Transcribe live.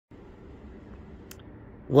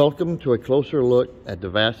Welcome to a closer look at the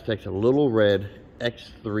Vastex Little Red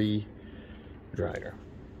X3 dryer.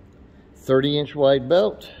 30-inch wide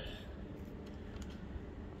belt,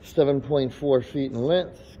 7.4 feet in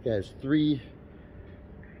length. It has 3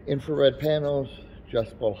 infrared panels,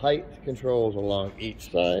 adjustable height controls along each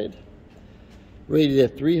side. Rated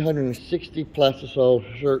at 360 plastisol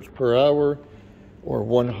shirts per hour or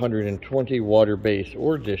 120 water base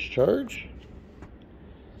or discharge.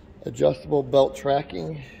 Adjustable belt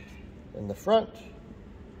tracking in the front.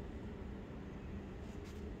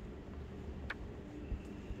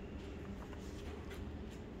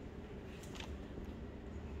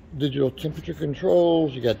 Digital temperature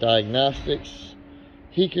controls, you got diagnostics,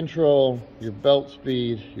 heat control, your belt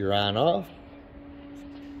speed, your on off,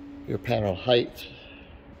 your panel height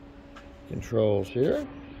controls here.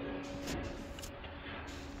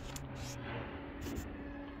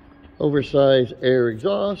 Oversized air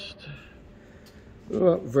exhaust,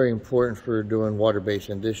 very important for doing water base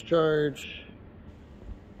and discharge.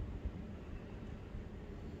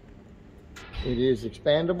 It is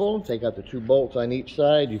expandable. Take out the 2 bolts on each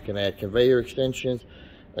side. You can add conveyor extensions,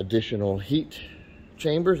 additional heat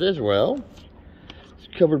chambers as well.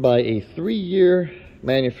 It's covered by a 3-year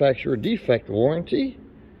manufacturer defect warranty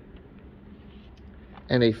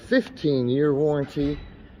and a 15-year warranty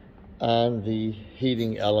on the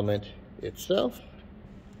heating element itself.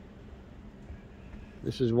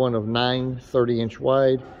 This is one of 9 30-inch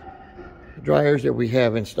wide dryers that we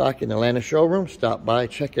have in stock in the Atlanta showroom. Stop by,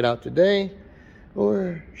 check it out today,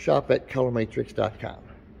 or shop at colormatrix.com.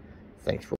 Thanks for